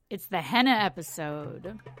It's the henna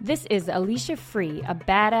episode. This is Alicia Free, a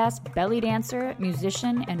badass belly dancer,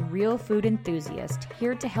 musician, and real food enthusiast,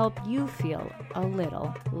 here to help you feel a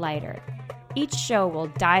little lighter. Each show will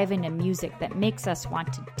dive into music that makes us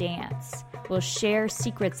want to dance. We'll share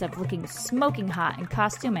secrets of looking smoking hot in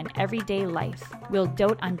costume and everyday life. We'll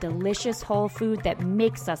dote on delicious whole food that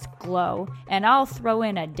makes us glow. And I'll throw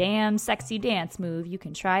in a damn sexy dance move you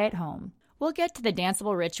can try at home. We'll get to the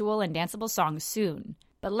danceable ritual and danceable songs soon.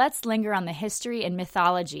 But let's linger on the history and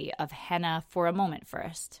mythology of henna for a moment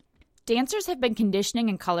first. Dancers have been conditioning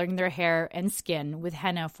and coloring their hair and skin with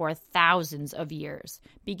henna for thousands of years,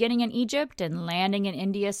 beginning in Egypt and landing in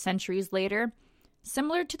India centuries later,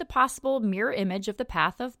 similar to the possible mirror image of the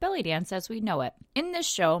path of belly dance as we know it. In this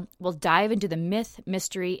show, we'll dive into the myth,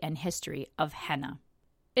 mystery, and history of henna.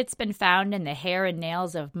 It's been found in the hair and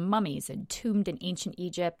nails of mummies entombed in ancient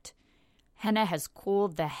Egypt. Henna has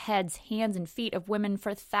cooled the heads, hands, and feet of women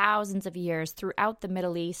for thousands of years throughout the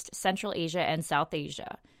Middle East, Central Asia, and South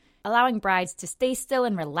Asia, allowing brides to stay still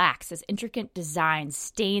and relax as intricate designs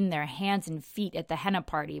stain their hands and feet at the henna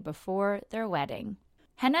party before their wedding.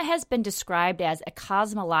 Henna has been described as a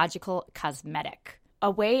cosmological cosmetic, a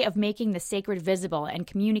way of making the sacred visible and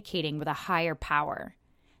communicating with a higher power.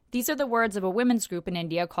 These are the words of a women's group in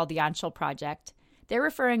India called the Aanchal Project. They're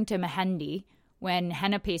referring to mehendi, when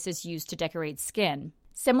henna paste is used to decorate skin.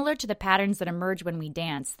 Similar to the patterns that emerge when we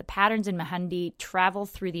dance, the patterns in mehendi travel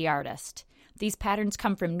through the artist. These patterns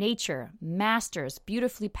come from nature, masters,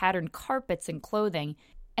 beautifully patterned carpets and clothing,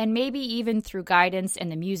 and maybe even through guidance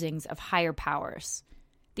and the musings of higher powers.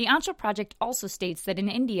 The Aanchal Project also states that in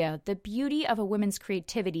India, the beauty of a woman's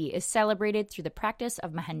creativity is celebrated through the practice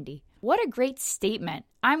of mehendi. What a great statement.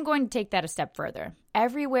 I'm going to take that a step further.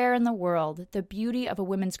 Everywhere in the world, the beauty of a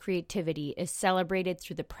woman's creativity is celebrated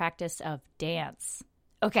through the practice of dance.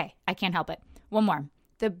 Okay, I can't help it. One more.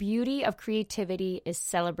 The beauty of creativity is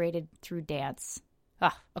celebrated through dance.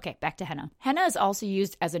 Okay, back to henna. Henna is also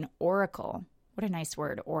used as an oracle. What a nice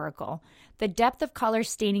word, oracle. The depth of color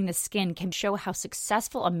staining the skin can show how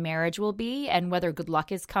successful a marriage will be and whether good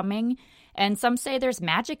luck is coming. And some say there's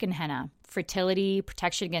magic in henna, fertility,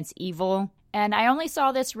 protection against evil. And I only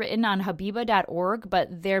saw this written on Habiba.org,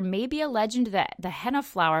 but there may be a legend that the henna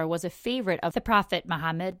flower was a favorite of the Prophet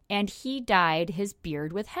Muhammad, and he dyed his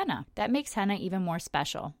beard with henna. That makes henna even more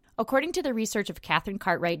special. According to the research of Catherine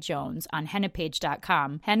Cartwright-Jones on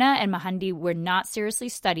hennapage.com, henna and mehendi were not seriously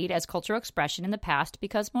studied as cultural expression in the past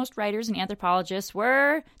because most writers and anthropologists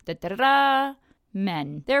were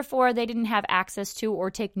men. Therefore, they didn't have access to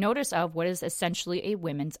or take notice of what is essentially a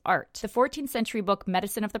women's art. The 14th century book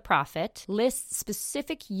Medicine of the Prophet lists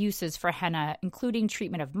specific uses for henna, including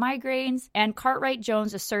treatment of migraines, and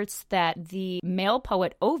Cartwright-Jones asserts that the male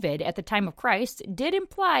poet Ovid at the time of Christ did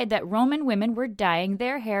imply that Roman women were dyeing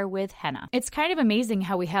their hair with henna. It's kind of amazing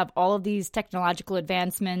how we have all of these technological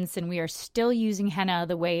advancements and we are still using henna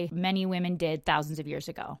the way many women did thousands of years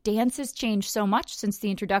ago. Dance has changed so much since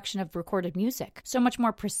the introduction of recorded music. So much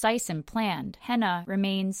more precise and planned. Henna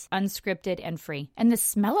remains unscripted and free. And the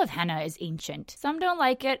smell of henna is ancient. Some don't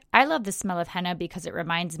like it. I love the smell of henna because it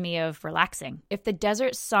reminds me of relaxing. If the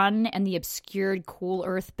desert sun and the obscured cool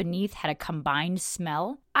earth beneath had a combined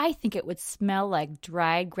smell, I think it would smell like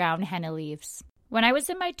dried ground henna leaves. When I was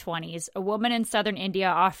in my 20s, a woman in southern India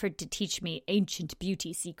offered to teach me ancient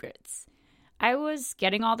beauty secrets. I was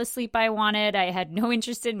getting all the sleep I wanted. I had no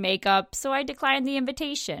interest in makeup, so I declined the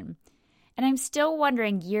invitation. And I'm still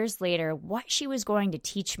wondering years later what she was going to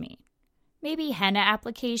teach me. Maybe henna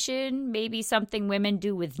application, maybe something women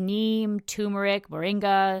do with neem, turmeric,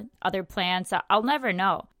 moringa, other plants. I'll never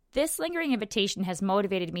know. This lingering invitation has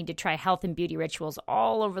motivated me to try health and beauty rituals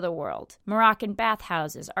all over the world. Moroccan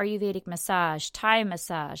bathhouses, Ayurvedic massage, Thai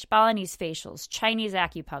massage, Balinese facials, Chinese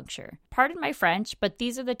acupuncture. Pardon my French, but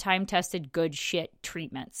these are the time-tested good shit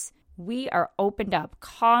treatments. We are opened up,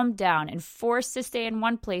 calmed down, and forced to stay in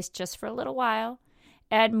one place just for a little while.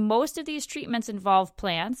 And most of these treatments involve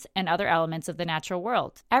plants and other elements of the natural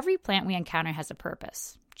world. Every plant we encounter has a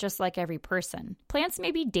purpose, just like every person. Plants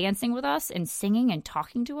may be dancing with us and singing and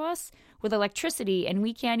talking to us with electricity, and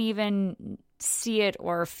we can't even see it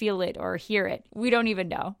or feel it or hear it. We don't even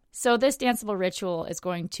know. So this danceable ritual is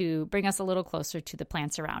going to bring us a little closer to the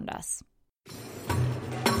plants around us.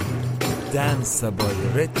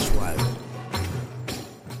 Danceable ritual.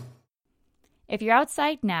 If you're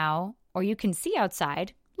outside now, or you can see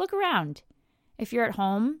outside, look around. If you're at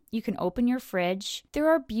home, you can open your fridge. There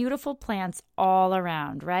are beautiful plants all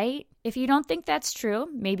around, right? If you don't think that's true,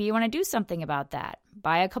 maybe you want to do something about that.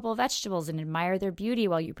 Buy a couple of vegetables and admire their beauty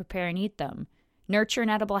while you prepare and eat them. Nurture an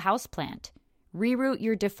edible houseplant. Reroute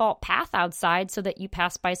your default path outside so that you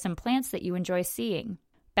pass by some plants that you enjoy seeing.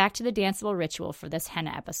 Back to the danceable ritual for this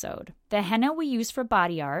henna episode. The henna we use for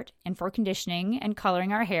body art and for conditioning and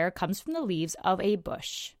coloring our hair comes from the leaves of a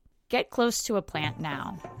bush. Get close to a plant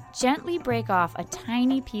now. Gently break off a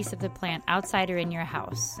tiny piece of the plant outside or in your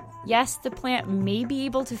house. Yes, the plant may be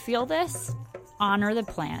able to feel this. Honor the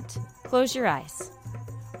plant. Close your eyes.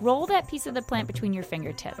 Roll that piece of the plant between your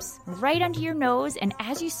fingertips, right under your nose, and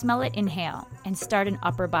as you smell it, inhale, and start an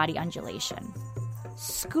upper body undulation.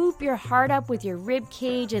 Scoop your heart up with your rib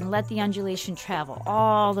cage and let the undulation travel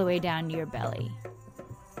all the way down to your belly.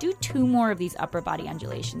 Do 2 more of these upper body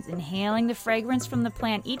undulations, inhaling the fragrance from the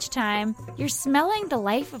plant each time. You're smelling the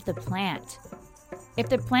life of the plant. If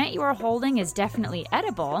the plant you are holding is definitely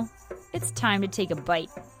edible, it's time to take a bite.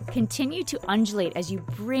 Continue to undulate as you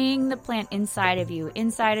bring the plant inside of you,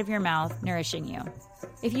 inside of your mouth, nourishing you.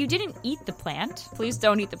 If you didn't eat the plant, please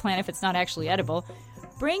don't eat the plant if it's not actually edible.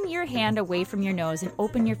 Bring your hand away from your nose and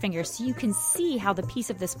open your fingers so you can see how the piece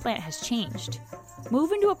of this plant has changed.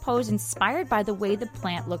 Move into a pose inspired by the way the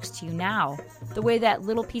plant looks to you now, the way that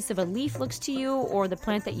little piece of a leaf looks to you, or the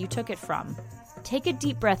plant that you took it from. Take a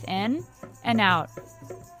deep breath in and out.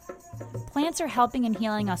 Plants are helping and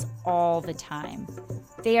healing us all the time.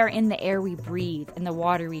 They are in the air we breathe and the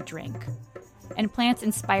water we drink. And plants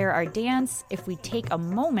inspire our dance if we take a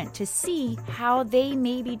moment to see how they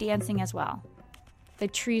may be dancing as well. The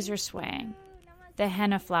trees are swaying. The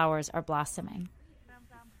henna flowers are blossoming.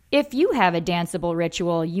 If you have a danceable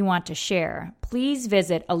ritual you want to share, please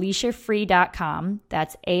visit AliciaFree.com.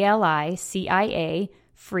 That's ALICIA,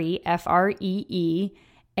 free, FREE,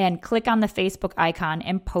 and click on the Facebook icon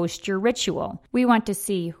and post your ritual. We want to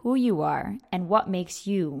see who you are and what makes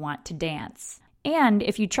you want to dance. And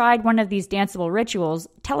if you tried one of these danceable rituals,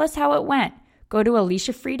 tell us how it went. Go to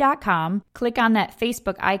AliciaFree.com, click on that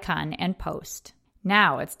Facebook icon, and post.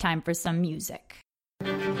 Now it's time for some music.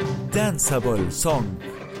 Danceable song.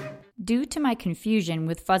 Due to my confusion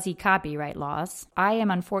with fuzzy copyright laws, I am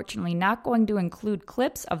unfortunately not going to include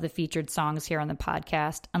clips of the featured songs here on the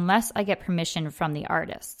podcast unless I get permission from the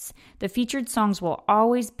artists. The featured songs will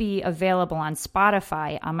always be available on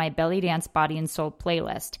Spotify on my Belly Dance Body and Soul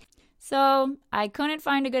playlist. So I couldn't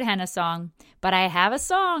find a good henna song, but I have a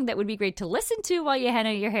song that would be great to listen to while you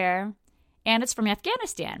henna your hair. And it's from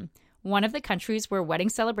Afghanistan, one of the countries where wedding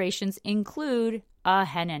celebrations include a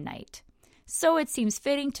henna night. So it seems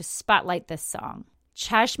fitting to spotlight this song.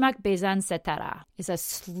 Chashmak Bezan Setara is a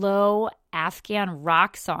slow Afghan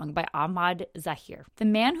rock song by Ahmad Zahir. The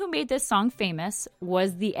man who made this song famous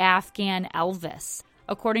was the Afghan Elvis.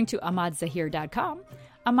 According to AhmadZahir.com,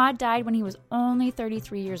 Ahmad died when he was only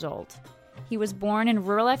 33 years old. He was born in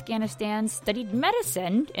rural Afghanistan, studied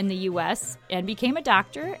medicine in the U.S., and became a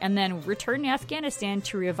doctor, and then returned to Afghanistan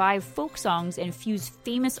to revive folk songs and fuse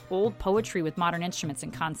famous old poetry with modern instruments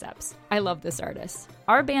and concepts. I love this artist.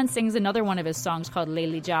 Our band sings another one of his songs called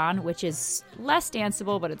Layli Jan, which is less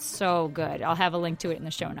danceable, but it's so good. I'll have a link to it in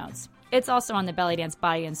the show notes. It's also on the Belly Dance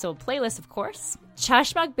Body and Soul playlist, of course.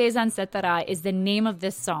 Chashmak Bezan Setara is the name of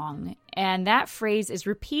this song, and that phrase is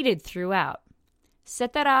repeated throughout.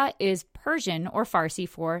 Setara is Persian or Farsi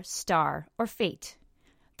for star or fate.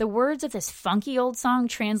 The words of this funky old song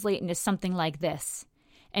translate into something like this.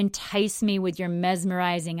 Entice me with your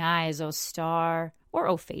mesmerizing eyes, O star, or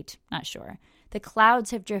O fate, not sure. The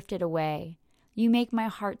clouds have drifted away. You make my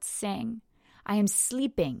heart sing. I am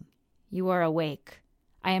sleeping. You are awake.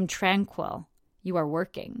 I am tranquil. You are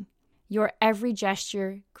working. Your every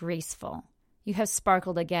gesture graceful. You have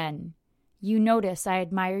sparkled again. You notice I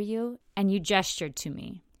admire you, and you gestured to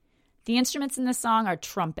me. The instruments in this song are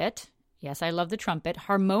trumpet. Yes, I love the trumpet.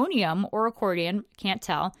 Harmonium or accordion, can't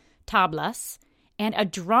tell. Tablas. And a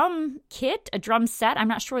drum kit, a drum set. I'm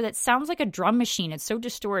not sure. That sounds like a drum machine. It's so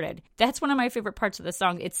distorted. That's one of my favorite parts of the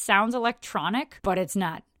song. It sounds electronic, but it's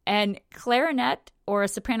not. And clarinet or a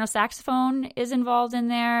soprano saxophone is involved in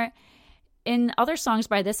there. In other songs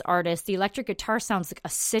by this artist, the electric guitar sounds like a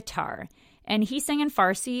sitar. And he sang in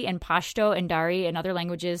Farsi and Pashto and Dari and other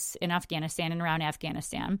languages in Afghanistan and around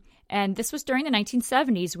Afghanistan. And this was during the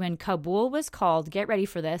 1970s when Kabul was called, get ready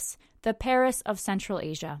for this, the Paris of Central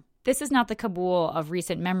Asia. This is not the Kabul of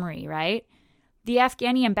recent memory, right? The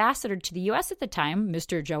Afghani ambassador to the U.S. at the time,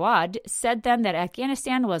 Mr. Jawad, said then that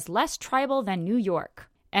Afghanistan was less tribal than New York.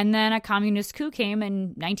 And then a communist coup came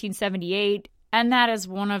in 1978, and that is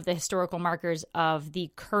one of the historical markers of the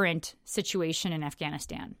current situation in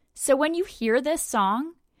Afghanistan. So when you hear this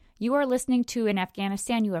song, you are listening to an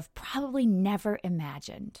Afghanistan you have probably never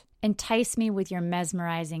imagined. Entice me with your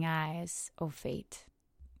mesmerizing eyes, O fate.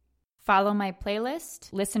 Follow my playlist,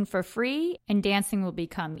 listen for free, and dancing will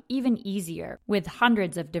become even easier with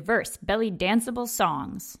hundreds of diverse belly danceable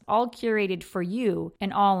songs, all curated for you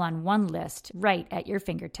and all on one list right at your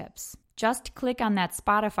fingertips. Just click on that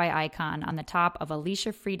Spotify icon on the top of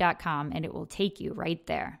AliciaFree.com and it will take you right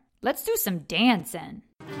there. Let's do some dancing.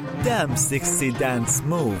 Damn sexy dance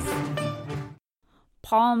move.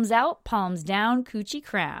 Palms out, palms down, coochie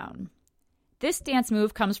crown. This dance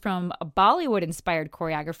move comes from a Bollywood-inspired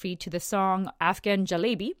choreography to the song Afghan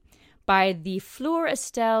Jalebi by the Fleur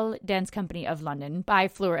Estelle Dance Company of London by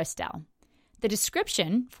Fleur Estelle. The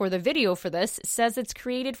description for the video for this says it's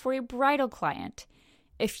created for a bridal client.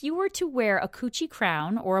 If you were to wear a coochie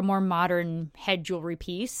crown or a more modern head jewelry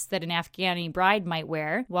piece that an Afghani bride might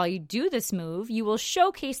wear, while you do this move, you will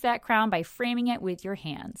showcase that crown by framing it with your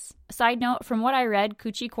hands. Side note, from what I read,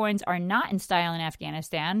 coochie coins are not in style in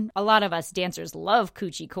Afghanistan. A lot of us dancers love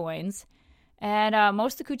coochie coins. And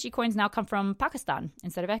most of the coochie coins now come from Pakistan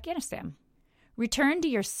instead of Afghanistan. Return to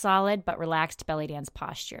your solid but relaxed belly dance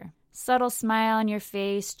posture. Subtle smile on your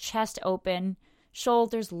face, chest open,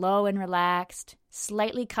 shoulders low and relaxed,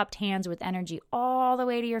 slightly cupped hands with energy all the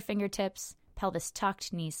way to your fingertips, pelvis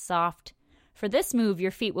tucked, knees soft. For this move,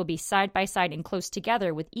 your feet will be side by side and close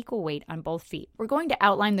together with equal weight on both feet. We're going to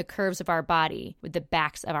outline the curves of our body with the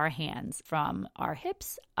backs of our hands from our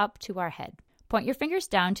hips up to our head. Point your fingers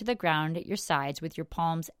down to the ground at your sides with your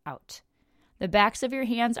palms out. The backs of your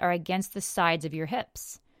hands are against the sides of your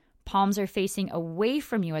hips. Palms are facing away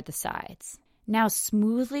from you at the sides. Now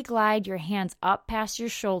smoothly glide your hands up past your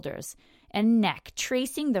shoulders and neck,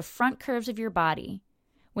 tracing the front curves of your body.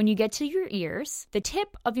 When you get to your ears, the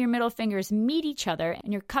tip of your middle fingers meet each other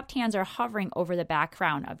and your cupped hands are hovering over the back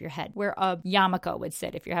crown of your head, where a yarmulke would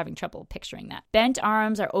sit if you're having trouble picturing that. Bent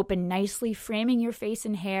arms are open nicely, framing your face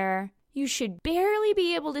and hair. You should barely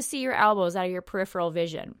be able to see your elbows out of your peripheral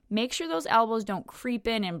vision. Make sure those elbows don't creep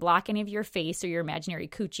in and block any of your face or your imaginary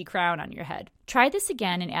coochie crown on your head. Try this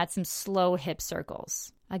again and add some slow hip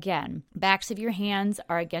circles. Again, backs of your hands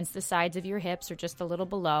are against the sides of your hips or just a little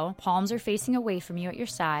below. Palms are facing away from you at your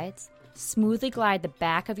sides. Smoothly glide the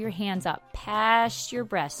back of your hands up past your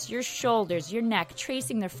breasts, your shoulders, your neck,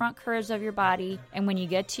 tracing the front curves of your body. And when you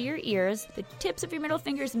get to your ears, the tips of your middle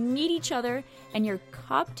fingers meet each other and your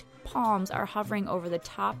cupped palms are hovering over the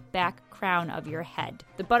top back crown of your head.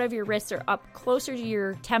 The butt of your wrists are up closer to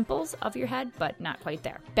your temples of your head, but not quite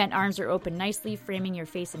there. Bent arms are open nicely, framing your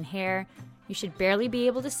face and hair. You should barely be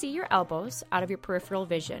able to see your elbows out of your peripheral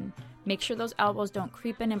vision. Make sure those elbows don't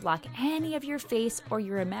creep in and block any of your face or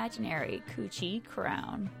your imaginary coochie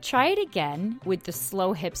crown. Try it again with the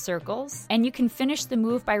slow hip circles, and you can finish the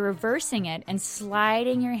move by reversing it and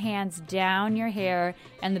sliding your hands down your hair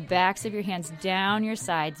and the backs of your hands down your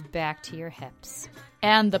sides back to your hips.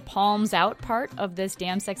 And the palms out part of this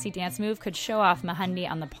damn sexy dance move could show off Mehendi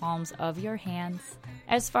on the palms of your hands.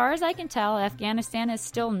 As far as I can tell, Afghanistan is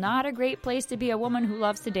still not a great place to be a woman who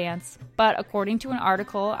loves to dance. But according to an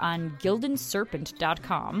article on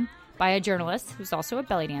gildenserpent.com by a journalist who's also a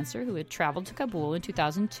belly dancer who had traveled to Kabul in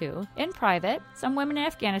 2002, in private, some women in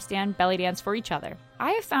Afghanistan belly dance for each other.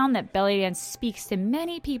 I have found that belly dance speaks to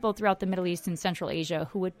many people throughout the Middle East and Central Asia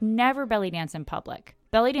who would never belly dance in public.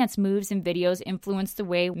 Belly dance moves and videos influence the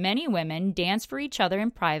way many women dance for each other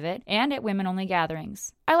in private and at women-only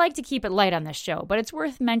gatherings. I like to keep it light on this show, but it's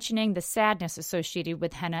worth mentioning the sadness associated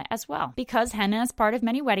with henna as well. Because henna is part of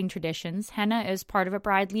many wedding traditions, henna is part of a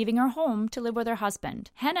bride leaving her home to live with her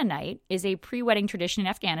husband. Henna night is a pre-wedding tradition in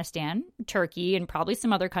Afghanistan, Turkey, and probably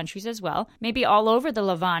some other countries as well, maybe all over the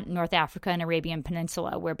Levant, North Africa, and Arabian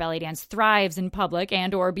Peninsula, where belly dance thrives in public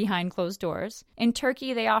and or behind closed doors. In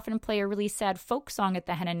Turkey, they often play a really sad folk song at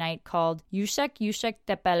the henna night called Yushak Yushak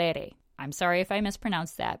Tepelere. I'm sorry if I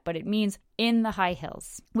mispronounced that, but it means in the high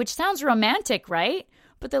hills, which sounds romantic, right?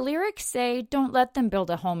 But the lyrics say, don't let them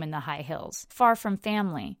build a home in the high hills, far from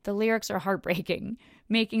family. The lyrics are heartbreaking,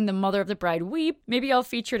 making the mother of the bride weep. Maybe I'll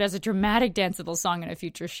feature it as a dramatic danceable song in a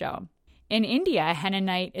future show. In India, henna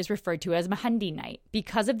night is referred to as Mehendi night.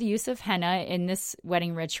 Because of the use of henna in this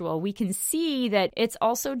wedding ritual, we can see that it's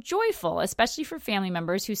also joyful, especially for family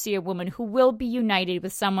members who see a woman who will be united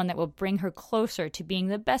with someone that will bring her closer to being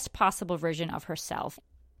the best possible version of herself.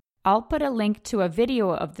 I'll put a link to a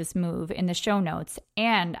video of this move in the show notes,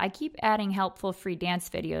 and I keep adding helpful free dance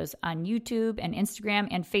videos on YouTube and Instagram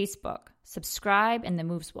and Facebook. Subscribe and the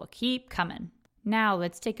moves will keep coming. Now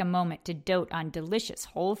let's take a moment to dote on delicious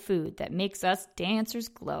whole food that makes us dancers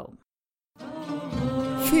glow.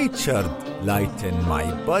 Featured Lighten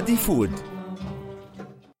My Body Food.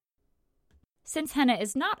 Since henna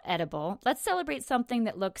is not edible, let's celebrate something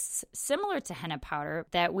that looks similar to henna powder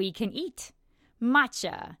that we can eat.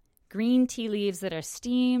 Matcha. green tea leaves that are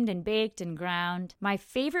steamed and baked and ground. My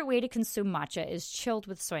favorite way to consume matcha is chilled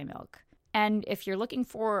with soy milk. And if you're looking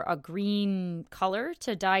for a green color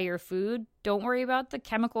to dye your food, don't worry about the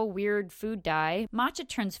chemical weird food dye. Matcha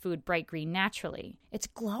turns food bright green naturally. It's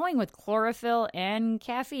glowing with chlorophyll and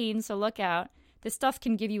caffeine, so look out. This stuff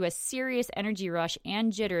can give you a serious energy rush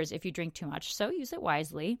and jitters if you drink too much, so use it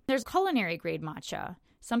wisely. There's culinary grade matcha.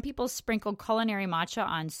 Some people sprinkle culinary matcha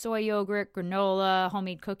on soy yogurt, granola,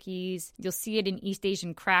 homemade cookies. You'll see it in East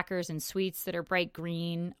Asian crackers and sweets that are bright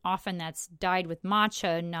green. Often that's dyed with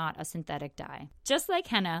matcha, not a synthetic dye. Just like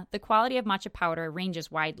henna, the quality of matcha powder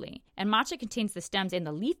ranges widely. And matcha contains the stems and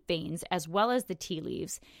the leaf veins as well as the tea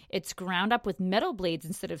leaves. It's ground up with metal blades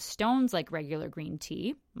instead of stones like regular green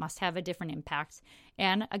tea. Must have a different impact.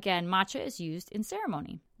 And again, matcha is used in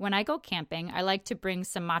ceremony. When I go camping, I like to bring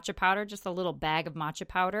some matcha powder, just a little bag of matcha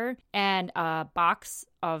powder, and a box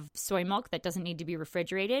of soy milk that doesn't need to be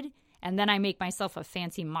refrigerated. And then I make myself a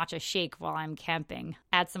fancy matcha shake while I'm camping.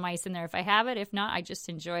 Add some ice in there if I have it. If not, I just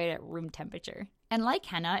enjoy it at room temperature. And like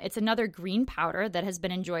henna, it's another green powder that has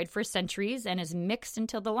been enjoyed for centuries and is mixed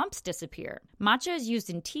until the lumps disappear. Matcha is used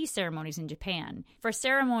in tea ceremonies in Japan. For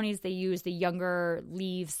ceremonies, they use the younger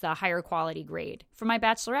leaves, the higher quality grade. For my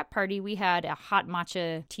bachelorette party, we had a hot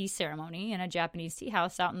matcha tea ceremony in a Japanese tea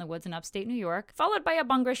house out in the woods in upstate New York, followed by a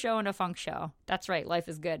bunga show and a funk show. That's right, life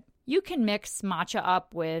is good. You can mix matcha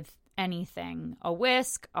up with anything. A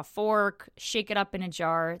whisk, a fork, shake it up in a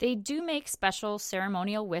jar. They do make special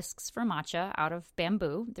ceremonial whisks for matcha out of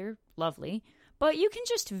bamboo. They're lovely. But you can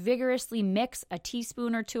just vigorously mix a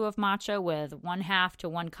teaspoon or two of matcha with 1/2 to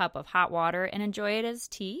 1 cup of hot water and enjoy it as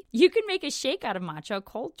tea. You can make a shake out of matcha, a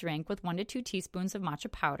cold drink, with 1 to 2 teaspoons of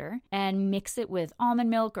matcha powder and mix it with almond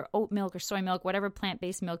milk or oat milk or soy milk, whatever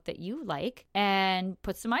plant-based milk that you like, and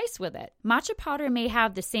put some ice with it. Matcha powder may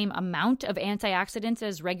have the same amount of antioxidants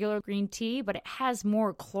as regular green tea, but it has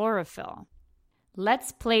more chlorophyll.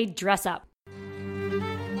 Let's play dress up.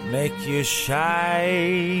 Make you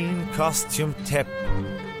shine, costume tip.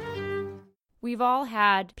 We've all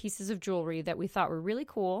had pieces of jewelry that we thought were really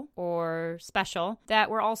cool or special that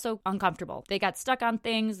were also uncomfortable. They got stuck on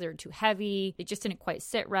things, they're too heavy, they just didn't quite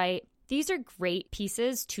sit right. These are great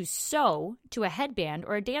pieces to sew to a headband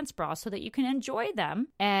or a dance bra so that you can enjoy them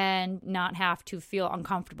and not have to feel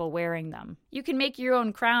uncomfortable wearing them. You can make your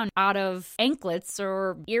own crown out of anklets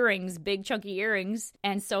or earrings, big chunky earrings,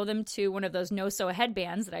 and sew them to one of those no-sew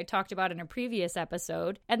headbands that I talked about in a previous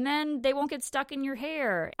episode, and then they won't get stuck in your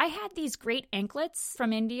hair. I had these great anklets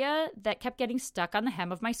from India that kept getting stuck on the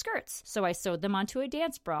hem of my skirts, so I sewed them onto a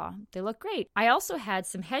dance bra. They look great. I also had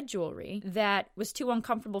some head jewelry that was too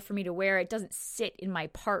uncomfortable for me to wear. It doesn't sit in my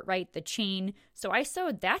part right, the chain, so I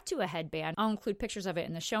sewed that to a headband. I'll include pictures of it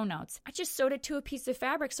in the show notes. I just sewed it to a piece of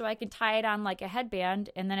fabric so I can tie it on like a headband,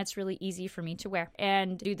 and then it's really easy for me to wear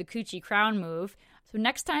and do the coochie crown move. So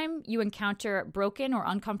next time you encounter broken or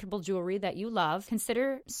uncomfortable jewelry that you love,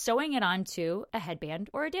 consider sewing it onto a headband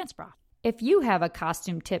or a dance bra. If you have a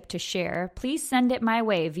costume tip to share, please send it my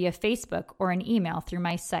way via Facebook or an email through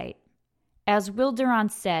my site. As Will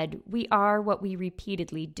Durant said, we are what we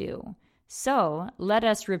repeatedly do. So let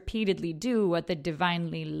us repeatedly do what the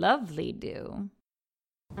divinely lovely do.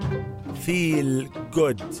 Feel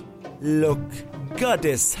good. Look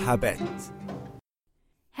goddess habit.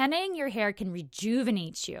 Hennaing your hair can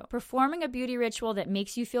rejuvenate you. Performing a beauty ritual that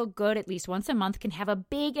makes you feel good at least once a month can have a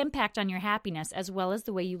big impact on your happiness as well as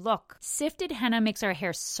the way you look. Sifted henna makes our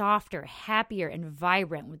hair softer, happier, and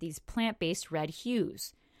vibrant with these plant-based red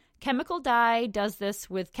hues. Chemical dye does this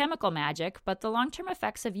with chemical magic, but the long-term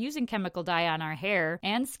effects of using chemical dye on our hair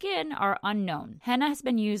and skin are unknown. Henna has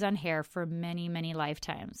been used on hair for many, many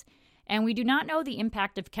lifetimes. And we do not know the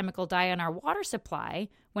impact of chemical dye on our water supply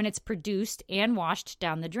when it's produced and washed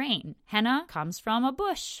down the drain. Henna comes from a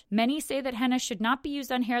bush. Many say that henna should not be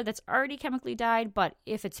used on hair that's already chemically dyed, but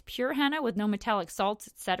if it's pure henna with no metallic salts,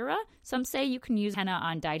 etc., some say you can use henna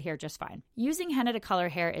on dyed hair just fine. Using henna to color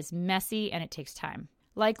hair is messy and it takes time.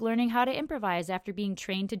 Like learning how to improvise after being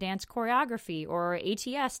trained to dance choreography or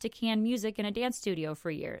ATS to can music in a dance studio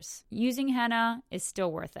for years. Using henna is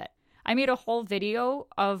still worth it. I made a whole video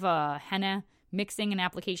of henna mixing and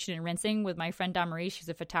application and rinsing with my friend Damarie. She's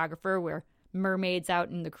a photographer. We're mermaids out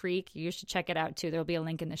in the creek. You should check it out too. There'll be a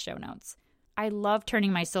link in the show notes. I love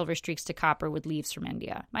turning my silver streaks to copper with leaves from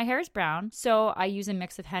India. My hair is brown, so I use a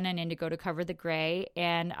mix of henna and indigo to cover the gray,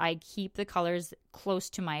 and I keep the colors close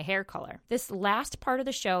to my hair color. This last part of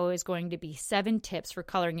the show is going to be 7 tips for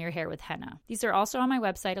coloring your hair with henna. These are also on my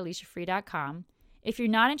website, aliciafree.com. If you're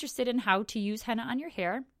not interested in how to use henna on your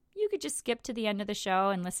hair, you could just skip to the end of the show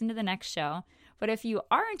and listen to the next show, But if you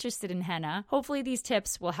are interested in henna, hopefully these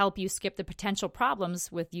tips will help you skip the potential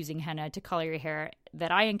problems with using henna to color your hair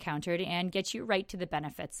that I encountered and get you right to the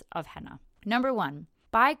benefits of henna. Number 1,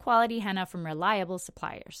 buy quality henna from reliable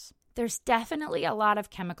suppliers. There's definitely a lot of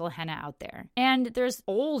chemical henna out there. And there's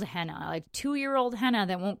old henna, like 2-year-old henna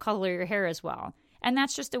that won't color your hair as well. And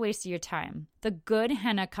that's just a waste of your time. The good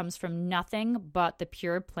henna comes from nothing but the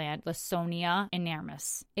pure plant Lawsonia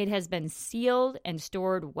inermis. It has been sealed and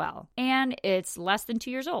stored well, and it's less than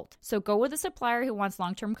 2 years old. So go with a supplier who wants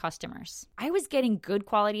long-term customers. I was getting good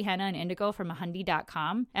quality henna and indigo from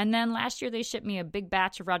Mahandi.com, and then last year they shipped me a big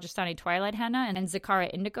batch of Rajasthani Twilight henna and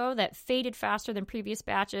Zakara indigo that faded faster than previous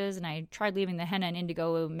batches, and I tried leaving the henna and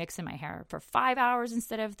indigo mix in my hair for 5 hours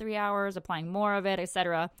instead of 3 hours, applying more of it,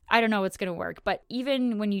 etc. I don't know what's going to work, but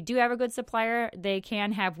even when you do have a good supplier, they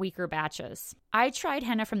can have weaker batches. I tried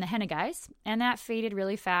henna from the Henna Guys, and that faded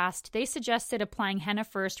really fast. They suggested applying henna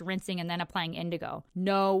first, rinsing, and then applying indigo.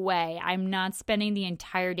 No way. I'm not spending the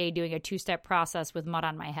entire day doing a 2-step process with mud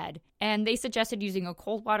on my head. And they suggested using a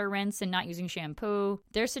cold water rinse and not using shampoo.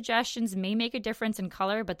 Their suggestions may make a difference in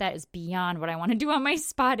color, but that is beyond what I want to do on my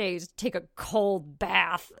spa days. Take a cold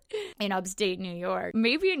bath in upstate New York.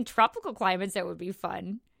 Maybe in tropical climates that would be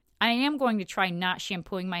fun. I am going to try not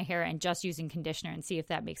shampooing my hair and just using conditioner and see if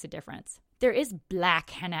that makes a difference. There is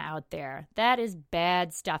black henna out there. That is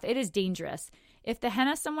bad stuff. It is dangerous. If the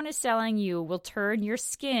henna someone is selling you will turn your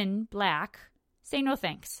skin black, say no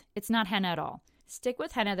thanks. It's not henna at all. Stick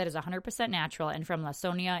with henna that is 100% natural and from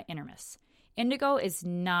Lawsonia inermis. Indigo is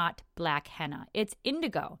not black henna. It's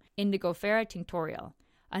indigo, Indigofera tinctorial,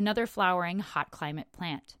 another flowering hot climate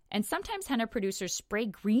plant. And sometimes henna producers spray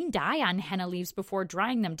green dye on henna leaves before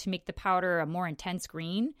drying them to make the powder a more intense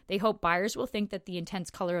green. They hope buyers will think that the intense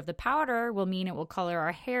color of the powder will mean it will color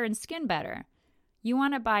our hair and skin better. You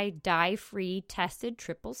want to buy dye-free, tested,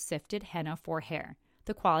 triple-sifted henna for hair.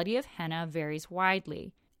 The quality of henna varies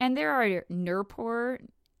widely. And there are Nurpur,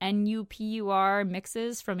 NUPUR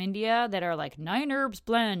mixes from India that are like 9 herbs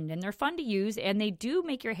blend, and they're fun to use, and they do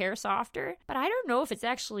make your hair softer, but I don't know if it's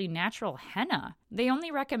actually natural henna. They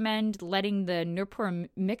only recommend letting the Nurpur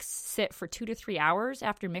mix sit for 2 to 3 hours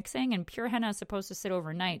after mixing, and pure henna is supposed to sit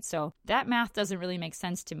overnight, so that math doesn't really make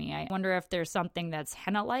sense to me. I wonder if there's something that's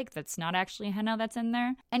henna-like that's not actually henna that's in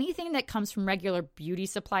there. Anything that comes from regular beauty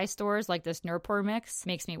supply stores like this Nurpur mix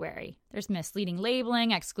makes me wary. There's misleading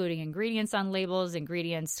labeling, excluding ingredients on labels,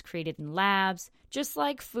 ingredients created in labs. Just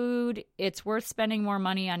like food, it's worth spending more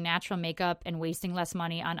money on natural makeup and wasting less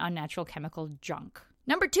money on unnatural chemical junk.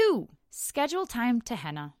 Number 2, schedule time to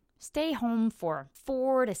henna. Stay home for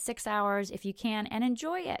 4 to 6 hours if you can and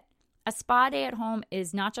enjoy it. A spa day at home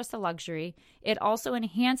is not just a luxury, it also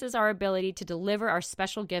enhances our ability to deliver our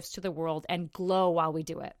special gifts to the world and glow while we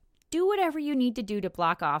do it. Do whatever you need to do to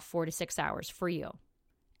block off 4 to 6 hours for you.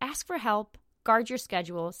 Ask for help, guard your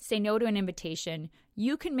schedule, say no to an invitation.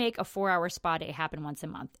 You can make a 4-hour spa day happen once a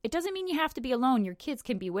month. It doesn't mean you have to be alone. Your kids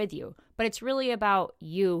can be with you. But it's really about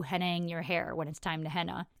you hennaing your hair when it's time to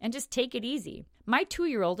henna. And just take it easy. My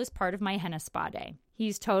 2-year-old is part of my henna spa day.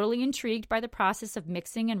 He's totally intrigued by the process of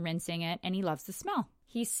mixing and rinsing it, and he loves the smell.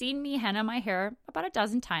 He's seen me henna my hair about a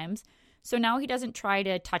dozen times, so now he doesn't try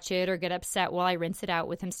to touch it or get upset while I rinse it out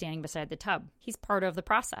with him standing beside the tub. He's part of the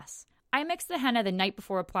process. I mix the henna the night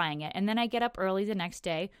before applying it, and then I get up early the next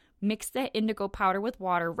day, mix the indigo powder with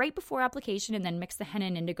water right before application, and then mix the henna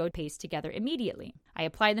and indigo paste together immediately. I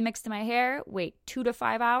apply the mix to my hair, wait 2 to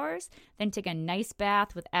 5 hours, then take a nice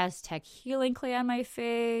bath with Aztec healing clay on my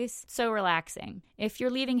face. So relaxing. If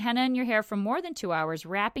you're leaving henna in your hair for more than 2 hours,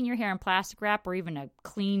 wrapping your hair in plastic wrap or even a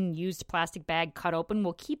clean used plastic bag cut open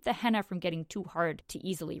will keep the henna from getting too hard to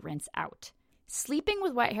easily rinse out. Sleeping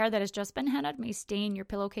with wet hair that has just been hennaed may stain your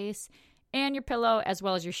pillowcase and your pillow as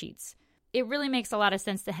well as your sheets. It really makes a lot of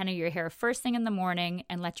sense to henna your hair first thing in the morning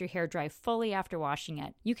and let your hair dry fully after washing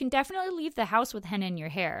it. You can definitely leave the house with henna in your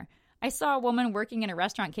hair. I saw a woman working in a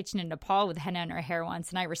restaurant kitchen in Nepal with henna in her hair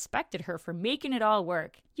once, and I respected her for making it all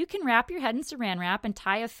work. You can wrap your head in saran wrap and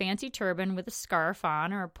tie a fancy turban with a scarf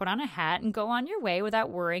on or put on a hat and go on your way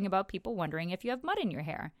without worrying about people wondering if you have mud in your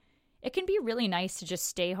hair. It can be really nice to just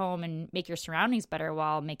stay home and make your surroundings better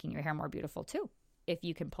while making your hair more beautiful too, if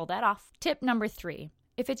you can pull that off. Tip number 3.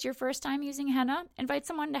 If it's your first time using henna, invite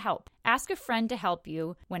someone to help. Ask a friend to help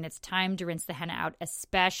you when it's time to rinse the henna out,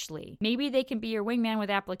 especially. Maybe they can be your wingman with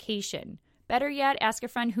application. Better yet, ask a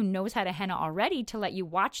friend who knows how to henna already to let you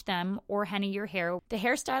watch them or henna your hair. The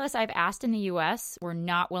hairstylists I've asked in the US were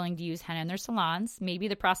not willing to use henna in their salons. Maybe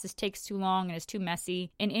the process takes too long and is too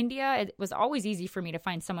messy. In India, it was always easy for me to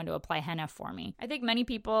find someone to apply henna for me. I think many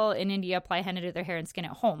people in India apply henna to their hair and skin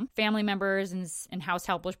at home. Family members and house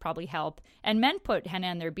helpers probably help. And men put henna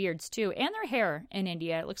in their beards too, and their hair in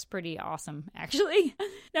India. It looks pretty awesome, actually.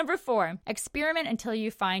 Number 4, experiment until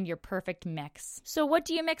you find your perfect mix. So what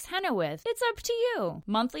do you mix henna with? It's up to you.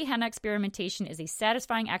 Monthly henna experimentation is a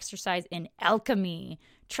satisfying exercise in alchemy.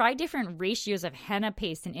 Try different ratios of henna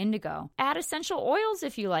paste and indigo. Add essential oils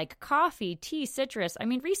if you like, coffee, tea, citrus.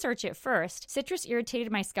 Research it first. Citrus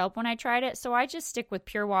irritated my scalp when I tried it, so I just stick with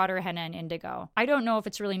pure water, henna, and indigo. I don't know if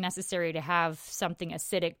it's really necessary to have something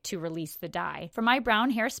acidic to release the dye. For my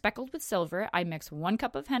brown hair speckled with silver, I mix 1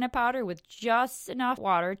 cup of henna powder with just enough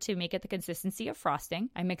water to make it the consistency of frosting.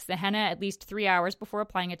 I mix the henna at least 3 hours before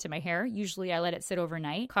applying it to my hair. Usually I let it sit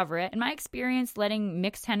overnight, cover it. In my experience, letting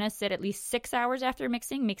mixed henna sit at least 6 hours after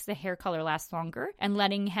mixing makes the hair color last longer, and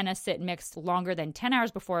letting henna sit mixed longer than 10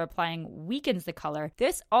 hours before applying weakens the color.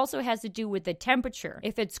 This also has to do with the temperature.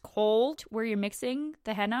 If it's cold where you're mixing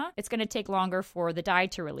the henna, it's going to take longer for the dye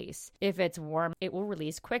to release. If it's warm, it will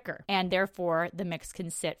release quicker, and therefore the mix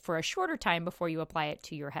can sit for a shorter time before you apply it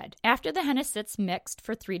to your head. After the henna sits mixed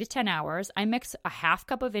for 3 to 10 hours, I mix a half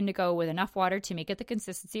cup of indigo with enough water to make it the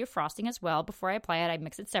consistency of frosting as well. Before I apply it, I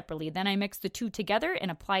mix it separately. Then I mix the two together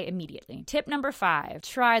and apply immediately. Tip number 5,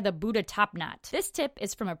 try the Buddha top knot. This tip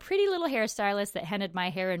is from a pretty little hairstylist that hennaed my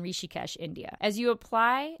hair in Rishikesh, India. As you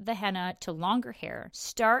apply the henna to longer hair,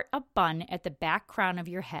 start a bun at the back crown of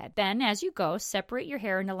your head. Then, as you go, separate your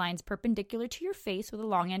hair into lines perpendicular to your face with a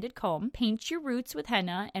long-ended comb. Paint your roots with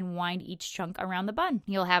henna and wind each chunk around the bun.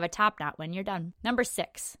 You'll have a top knot when you're done. Number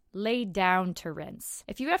 6, lay down to rinse.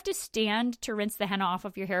 If you have to stand to rinse the henna off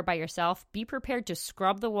of your hair by yourself, be prepared to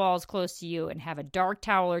scrub the walls close to you and have a dark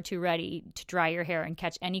towel or two ready to dry your hair and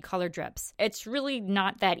catch any color drips. It's really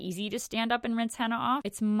not that easy to stand up and rinse henna off.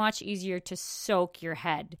 It's much easier to soak your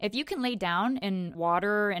head. If you can lay down in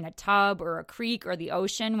water in a tub or a creek or the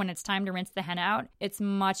ocean when it's time to rinse the henna out, it's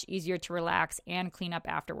much easier to relax and clean up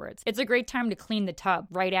afterwards. It's a great time to clean the tub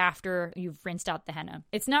right after you've rinsed out the henna.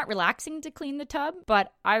 It's not relaxing to clean the tub,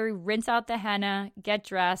 but I rinse out the henna, get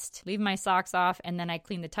dressed, leave my socks off, and then I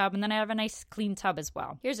clean the tub, and then I have a nice clean tub as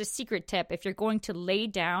well. Here's a secret tip. If you're going to lay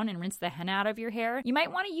down and rinse the henna out of your hair, you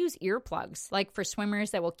might want to use earplugs, like for swimmers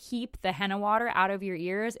that will keep the henna water out of your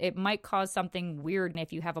ears. It might cause something weird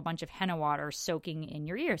if you have a bunch of henna water soaking in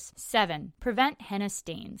your ears. 7, prevent henna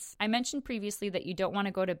stains. I mentioned previously that you don't want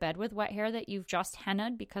to go to bed with wet hair that you've just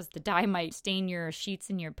hennaed because the dye might stain your sheets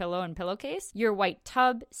in your pillow and pillowcase. Your white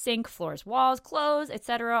tub, sink, floors, walls, clothes,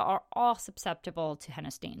 etc. are all susceptible to henna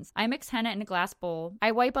stains. I mix henna in a glass bowl.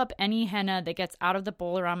 I wipe up any henna that gets out of the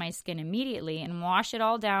bowl or on my skin immediately and wash it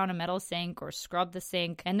all down a metal sink or scrub the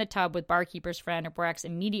sink and the tub with Barkeeper's Friend or Borax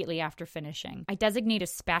immediately after finishing. I designate a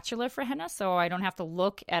spatula for henna so I don't have to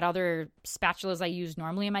look at other spatulas I use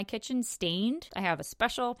normally in my kitchen stained. I have a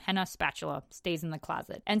special henna spatula, stays in the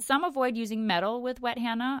closet. And some avoid using metal with wet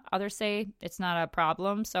henna. Others say it's not a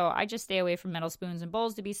problem, so I just stay away from metal spoons and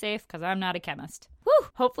bowls to be safe because I'm not a chemist. Woo!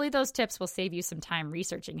 Hopefully those tips will save you some time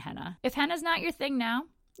researching henna. If henna's not your thing now,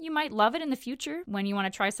 you might love it in the future when you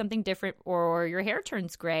want to try something different or your hair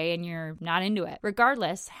turns gray and you're not into it.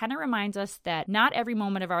 Regardless, henna reminds us that not every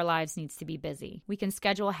moment of our lives needs to be busy. We can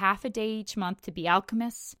schedule half a day each month to be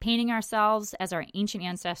alchemists, painting ourselves as our ancient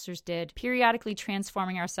ancestors did, periodically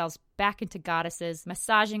transforming ourselves back into goddesses,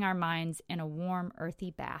 massaging our minds in a warm,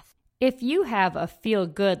 earthy bath. If you have a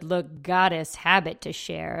feel-good look goddess habit to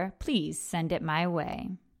share, please send it my way.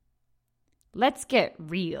 Let's get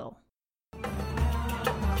real.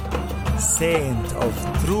 Saint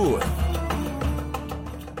of Truth.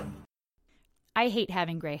 I hate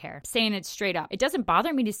having gray hair, saying it straight up. It doesn't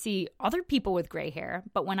bother me to see other people with gray hair,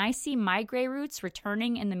 but when I see my gray roots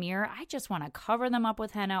returning in the mirror, I just want to cover them up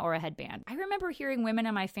with henna or a headband. I remember hearing women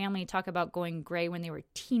in my family talk about going gray when they were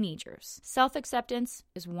teenagers. Self-acceptance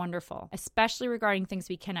is wonderful, especially regarding things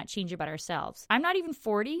we cannot change about ourselves. I'm not even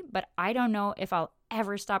 40, but I don't know if I'll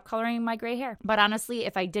ever stop coloring my gray hair. But honestly,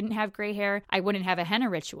 if I didn't have gray hair, I wouldn't have a henna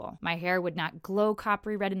ritual. My hair would not glow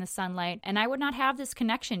coppery red in the sunlight, and I would not have this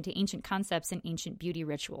connection to ancient concepts and ancient beauty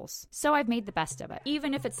rituals. So I've made the best of it,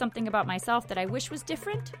 even if it's something about myself that I wish was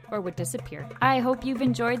different or would disappear. I hope you've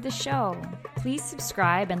enjoyed the show. Please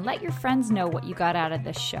subscribe and let your friends know what you got out of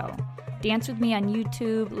this show. Dance with me on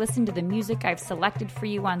YouTube, listen to the music I've selected for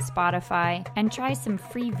you on Spotify, and try some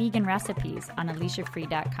free vegan recipes on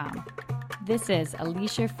AliciaFree.com. This is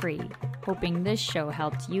Alicia Free, hoping this show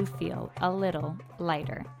helped you feel a little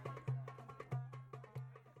lighter.